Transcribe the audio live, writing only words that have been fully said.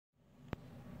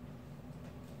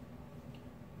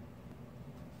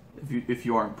If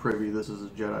you aren't privy, this is a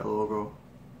Jedi logo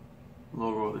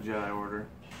of the Jedi Order.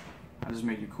 I just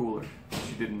made you cooler.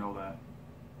 You didn't know that.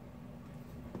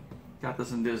 Got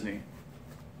this in Disney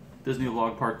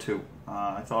Vlog Part 2.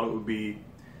 I thought it would be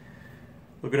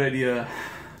a good idea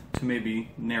to maybe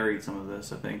narrate some of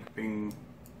this. I think being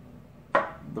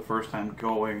the first time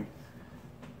going,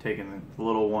 taking the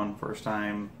little one first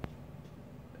time,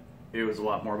 it was a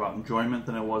lot more about enjoyment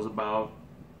than it was about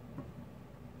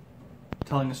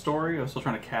telling a story. I was still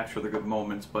trying to capture the good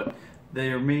moments, but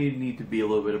there may need to be a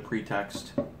little bit of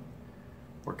pretext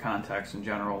or context in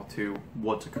general to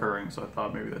what's occurring, so I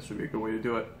thought maybe this would be a good way to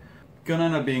do it. Gonna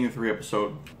end up being a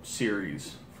 3-episode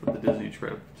series for the Disney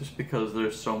trip, just because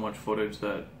there's so much footage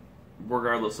that,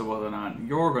 regardless of whether or not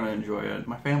you're gonna enjoy it,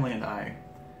 my family and I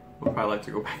would probably like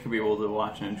to go back and be able to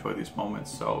watch and enjoy these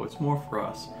moments, so it's more for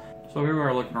us. So here we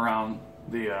are looking around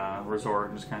the resort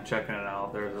and just kind of checking it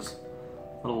out. There's this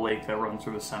little lake that runs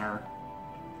through the center.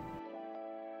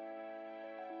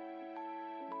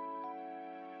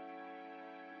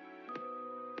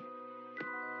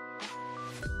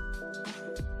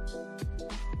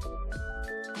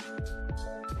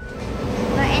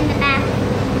 We're in the back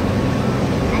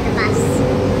of the bus.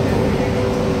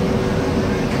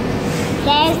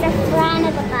 There's the front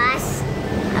of the bus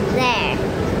up there.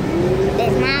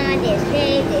 There's Mama, there's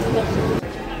Dave, there's Mickey.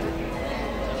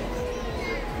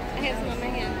 I have some on my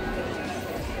hand.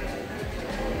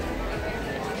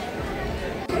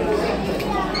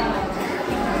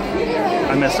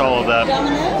 I missed all of that,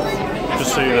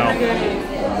 just so you know.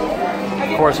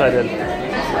 Of course I did.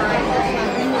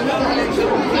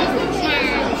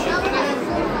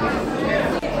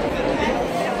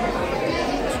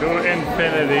 To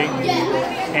infinity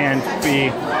and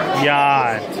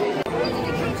beyond.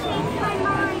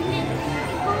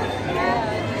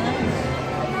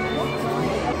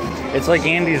 It's like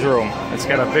Andy's room. It's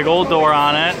got a big old door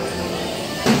on it.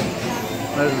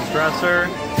 There's his dresser.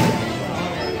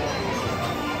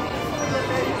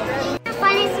 The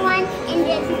funnest one in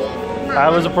Disney. That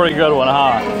was a pretty good one,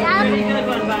 huh? That was a good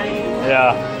one, buddy.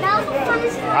 Yeah. That was the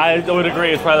funnest one. I would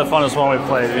agree. It's probably the funnest one we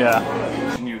played. Yeah.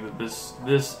 I knew that this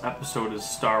episode is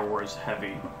Star Wars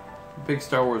heavy. Big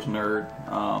Star Wars nerd.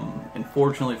 And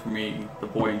fortunately for me, the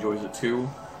boy enjoys it too.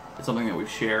 It's something that we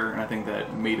share, and I think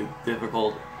that made it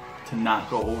difficult to not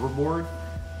go overboard.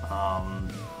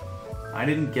 I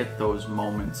didn't get those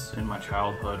moments in my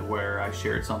childhood where I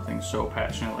shared something so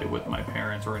passionately with my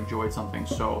parents or enjoyed something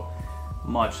so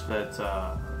much that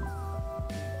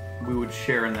we would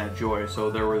share in that joy. So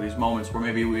there were these moments where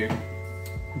maybe we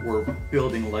were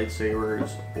building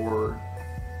lightsabers or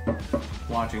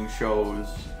watching shows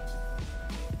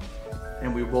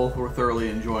and we both were thoroughly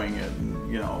enjoying it, and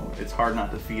you know, it's hard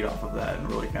not to feed off of that and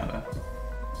really kind of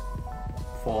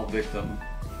fall victim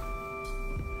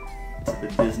to the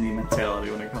Disney mentality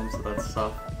when it comes to that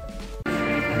stuff.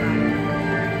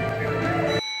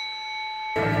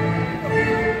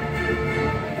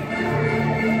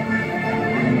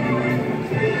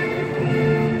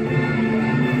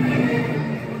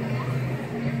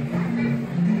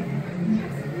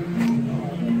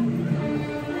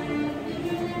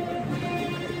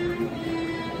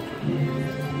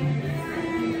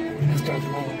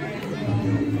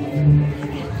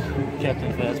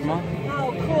 Captain Phasma.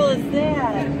 How cool is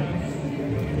that?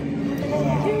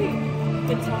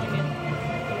 Good timing.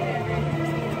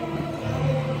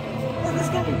 Oh, let's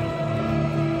go.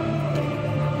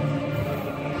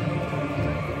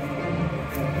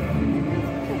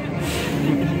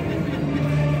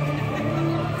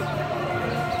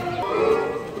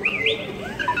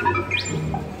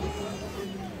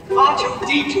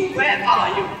 R2-D2, where are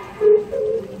you?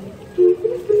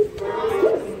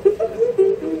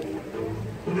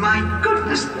 My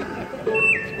goodness!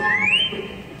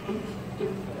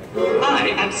 I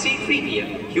am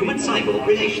C3PO, Human Cyborg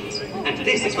Relations, and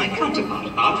this is my counterpart,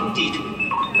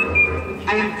 R2-D2.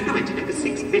 I am fluent in over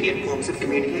 6 billion forms of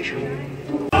communication.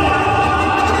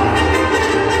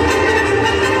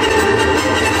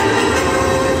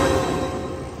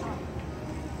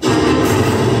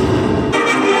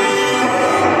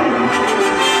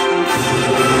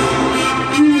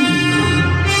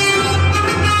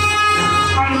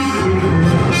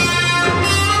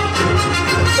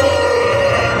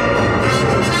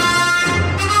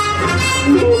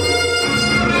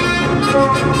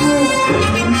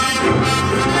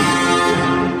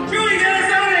 Julie, get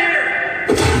us out of here!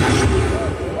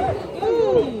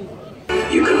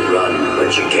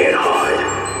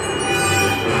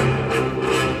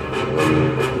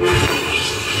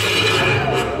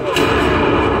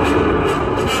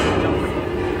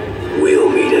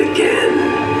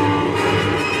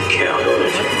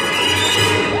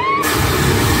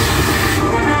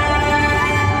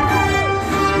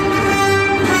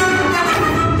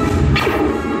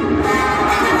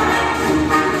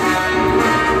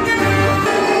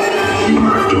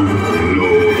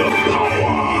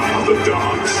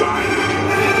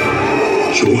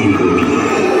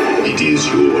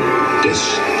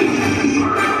 destiny.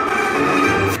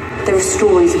 There are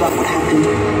stories about what happened.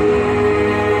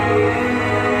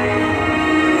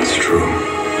 It's true.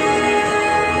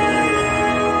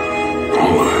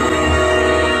 All of it.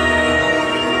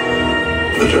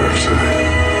 The dark side.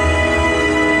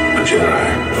 The Jedi.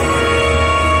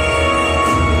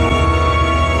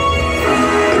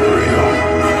 They're real.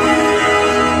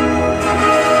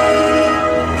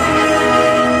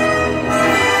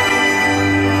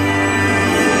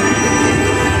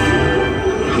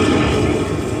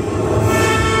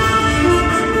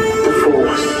 The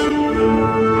Force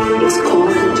is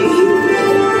calling to you.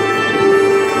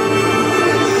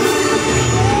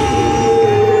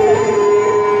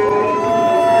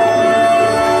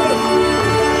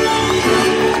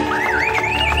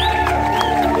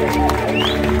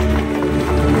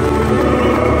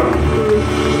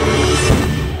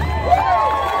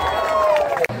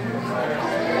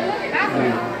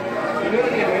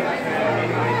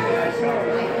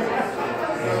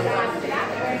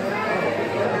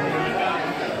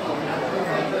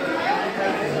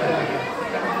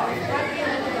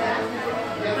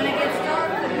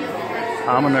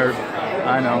 I'm a nerd.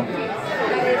 I know.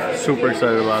 Super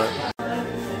excited about it.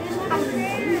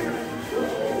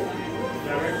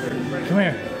 Come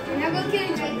here.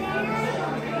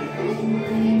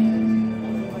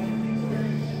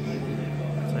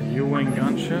 It's a U-wing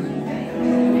gunship.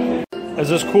 Is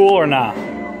this cool or not?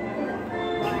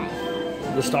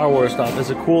 The Star Wars stuff. Is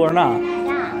it cool or not?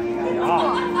 Yeah.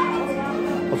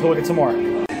 Let's go look at some more.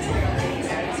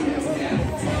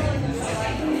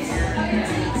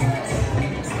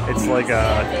 It's like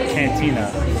a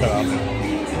cantina setup.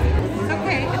 It's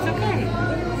okay, it's okay.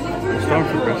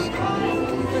 Stormtroopers.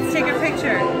 Let's take a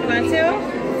picture. You want to?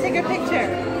 Let's take a picture.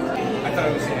 I thought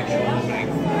it was the actual thing.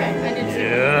 Okay, I did too.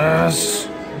 Yes.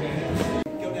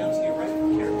 Go down to your right.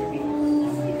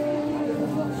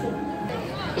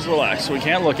 Just relax. We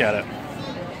can't look at it.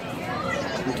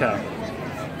 Okay.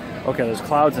 Okay, there's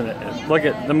clouds in it. Look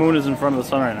at the moon is in front of the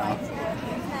sun right now.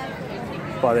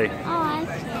 Buddy. Oh, I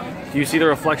see. Do you see the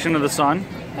reflection of the sun?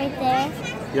 Right there.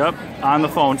 Yep, on the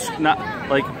phone. Not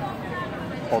like.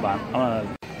 Hold on. I'm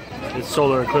gonna. It's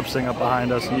solar eclipse thing up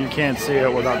behind us, and you can't see it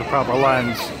without the proper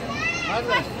lens.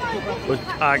 But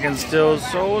I can still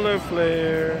solar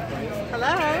flare.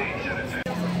 Hello.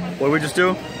 What did we just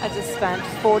do? I just spent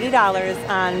 $40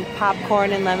 on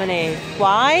popcorn and lemonade.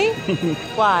 Why?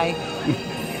 Why?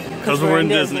 Because we're in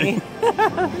Disney.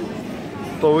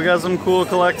 But we got some cool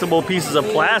collectible pieces of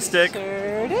plastic.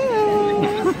 Sure do.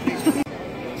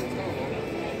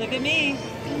 Look at me.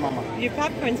 Mama. Your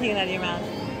popcorn's hanging out of your mouth.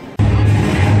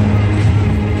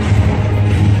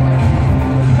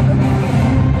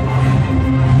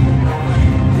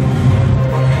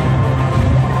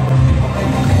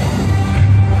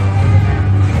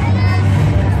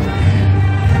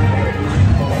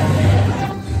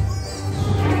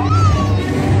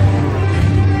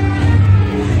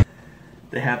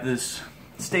 They have this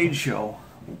stage show,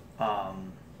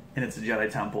 and it's a Jedi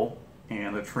temple,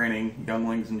 and they're training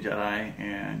younglings and Jedi,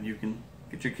 and you can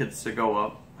get your kids to go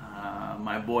up.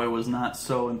 My boy was not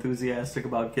so enthusiastic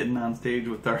about getting on stage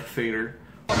with Darth Vader.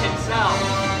 Join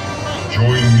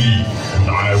me, and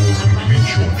I will complete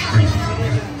your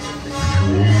training. If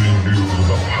you only knew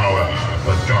the power of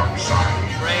the dark side.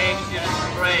 Great, students,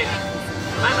 great.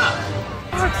 Remember,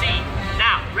 succeed.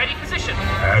 Now, ready position.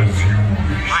 As you wish.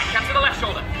 All right, cut to the left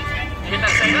shoulder. Hit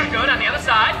that saber. Good. On the other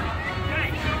side.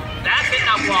 That's it.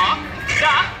 Now walk.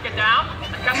 Duck. Get down.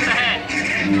 And cut to the head.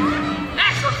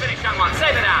 Excellent finish, young one.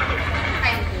 Save it out.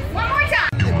 One more time.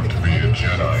 You want to be a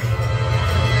Jedi.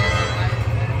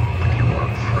 But you are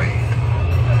afraid.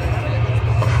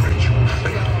 Afraid you will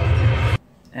fail.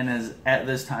 And as at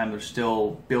this time, they're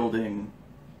still building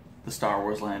the Star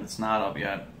Wars land. It's not up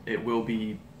yet. It will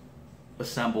be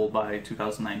assembled by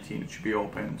 2019. It should be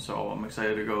open, so I'm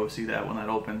excited to go see that when that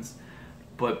opens.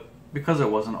 But because it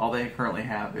wasn't, all they currently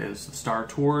have is the Star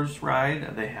Tours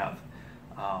ride. They have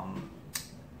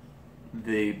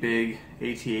the big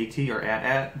AT-AT or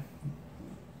AT-AT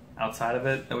outside of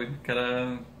it that we got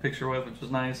a picture with, which was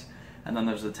nice. And then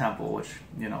there's the temple, which,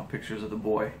 you know, pictures of the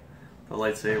boy, the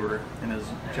lightsaber in his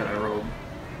Jedi robe.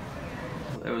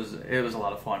 It was a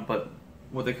lot of fun. But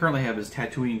what they currently have is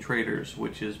Tatooine Traders,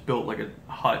 which is built like a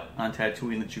hut on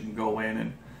Tatooine that you can go in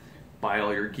and buy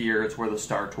all your gear. It's where the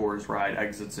Star Tours ride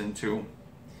exits into.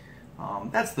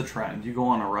 That's the trend. You go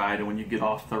on a ride, and when you get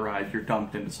off the ride, you're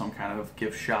dumped into some kind of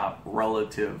gift shop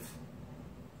relative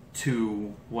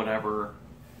to whatever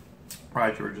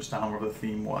ride you were just on, where the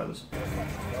theme was.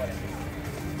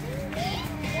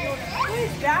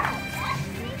 Who's that?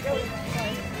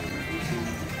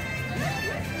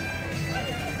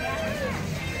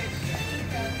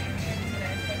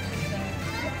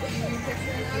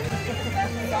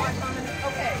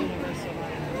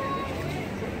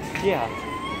 Yeah.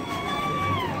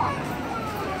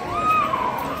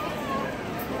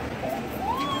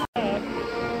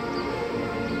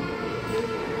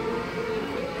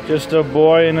 Just a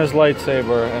boy and his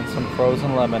lightsaber and some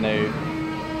frozen lemonade.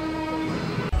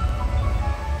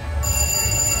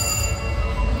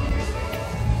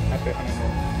 Happy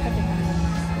honeymoon.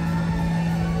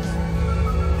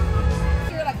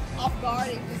 You're like off guard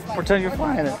and just like. Pretend you're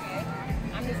flying it. Okay.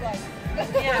 I'm just like.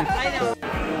 Yeah, I know.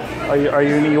 Are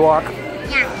you an Ewok?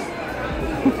 Yeah.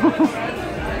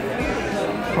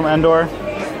 From Endor?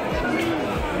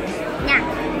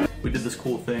 Yeah. We did this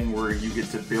cool thing where you get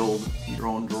to build your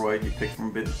own droid. You pick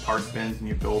from parts bins and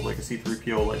you build like a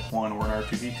C-3PO like one or an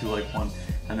R2-D2 like one,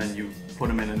 and then you put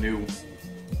them in a new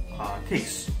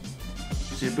case.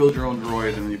 So you build your own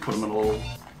droid and then you put them in a little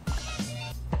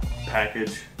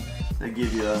package. They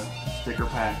give you a sticker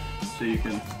pack so you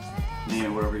can name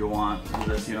it whatever you want.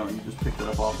 That, you know, you just picked it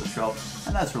up off the shelf,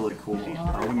 and that's really cool.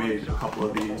 We made a couple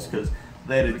of these because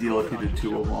they had a deal if you did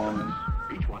 2 of them,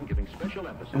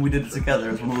 and we did it together.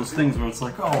 It was one of those things where it's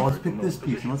like, oh, let's pick this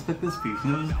piece and let's pick this piece.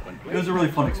 And it was a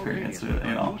really fun experience, you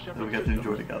know, that we got to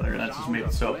enjoy together, and that just made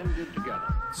it so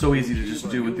easy to just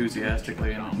do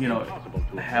enthusiastically and, you know,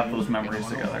 have those memories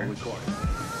together.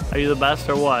 Are you the best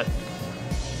or what?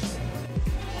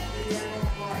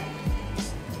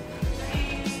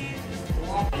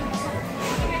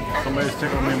 Somebody's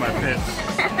tickling me in my pits.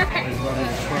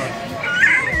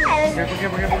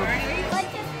 Careful.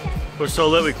 We're so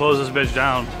lit we close this bitch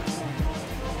down.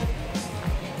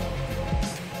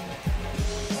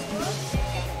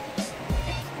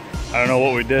 I don't know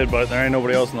what we did, but there ain't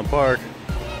nobody else in the park.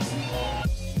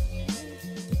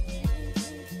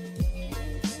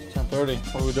 It's 10:30.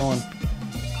 What are we doing?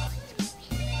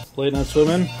 Late night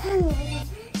swimming?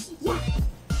 Yeah.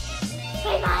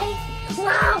 Hey guys.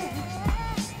 Wow.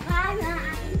 Bye bye.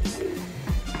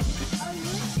 Oh, you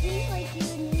seem like you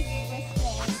need this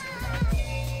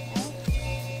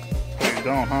You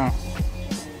don't, huh?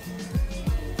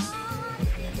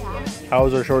 Yeah. How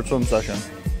was our short swim session?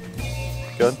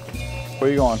 Good? Where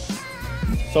are you going?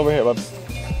 It's over here, bub.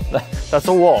 That's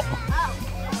a wall.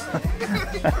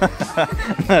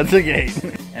 That's a gate.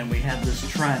 And we had this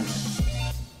trend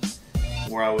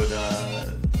where I would,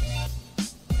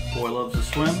 boy loves to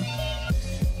swim.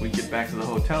 We'd get back to the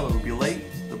hotel, it would be late.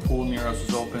 The pool near us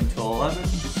was open until 11,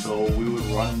 so we would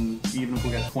run, even if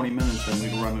we got 20 minutes, then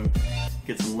we'd run and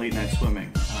get some late night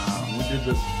swimming. We did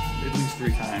this at least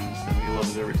 3 times, and we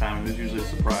loved it every time. And it was usually a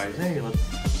surprise. Hey, wanna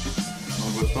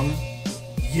go swimming?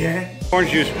 Yeah.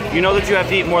 Orange juice. You know that you have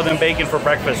to eat more than bacon for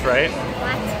breakfast, right?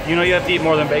 What? You know you have to eat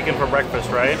more than bacon for breakfast,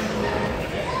 right?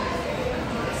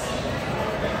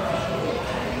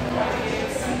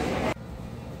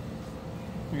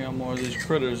 We got more of these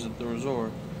critters at the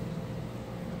resort.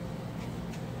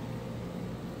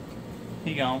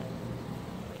 Here you go.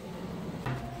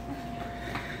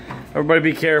 Everybody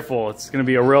be careful. It's going to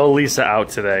be a real Lisa out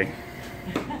today.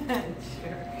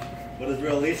 What does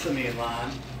real Lisa mean,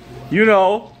 Lon? You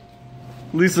know,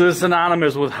 Lisa is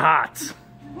synonymous with hot.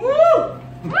 Woo!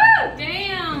 Woo!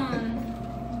 Damn!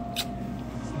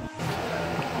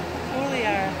 Holy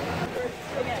are.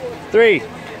 3,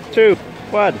 2,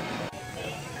 1.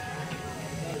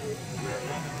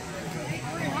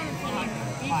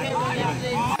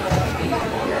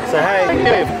 Say hi.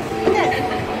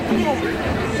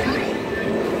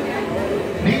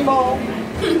 Nemo!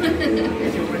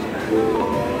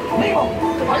 Nemo!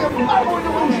 I am not going to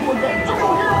lose you again! Go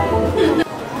here!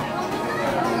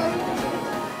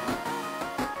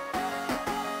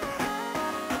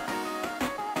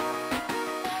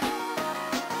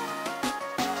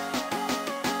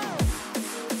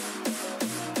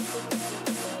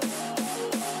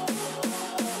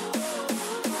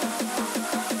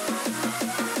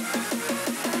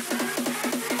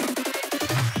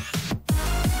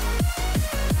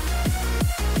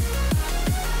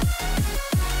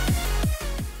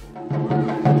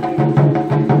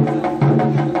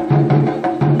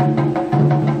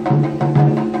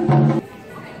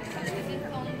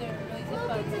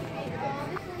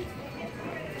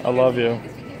 I love you.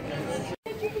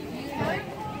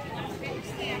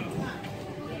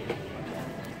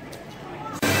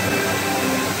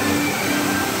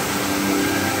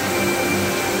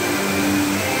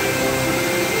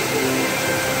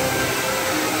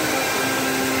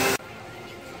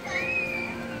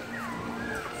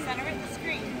 Center of the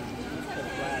screen.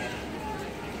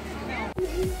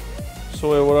 So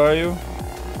wait, what are you?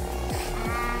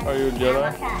 Are you a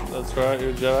Jedi? That's right, you're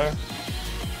a Jedi.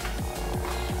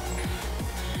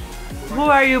 Who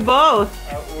are you both?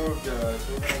 We're good.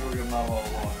 We're gonna go get Mama a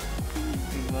water.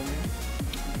 You love me?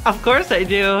 Of course I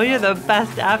do. You're the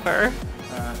best ever.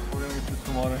 We're gonna get you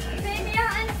some water. Baby,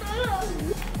 I'm full.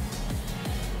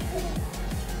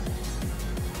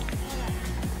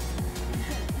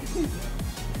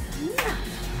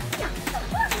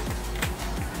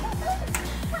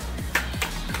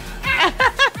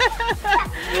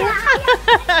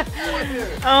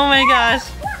 Oh my gosh.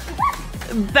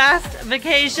 Best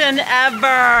vacation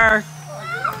ever.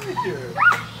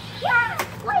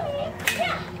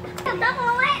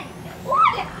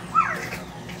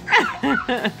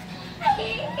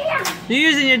 You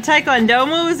using your taekwondo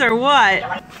moves or what?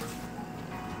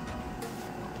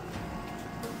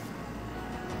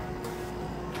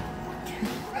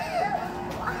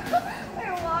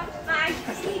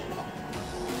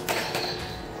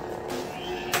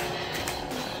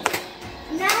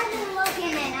 Nothing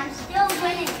looking in. I'm still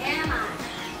winning, am I?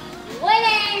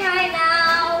 Winning right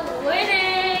now.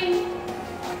 Winning.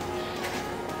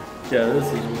 Yeah, this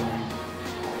is winning.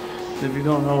 If you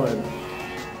don't know it,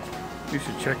 you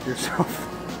should check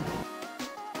yourself.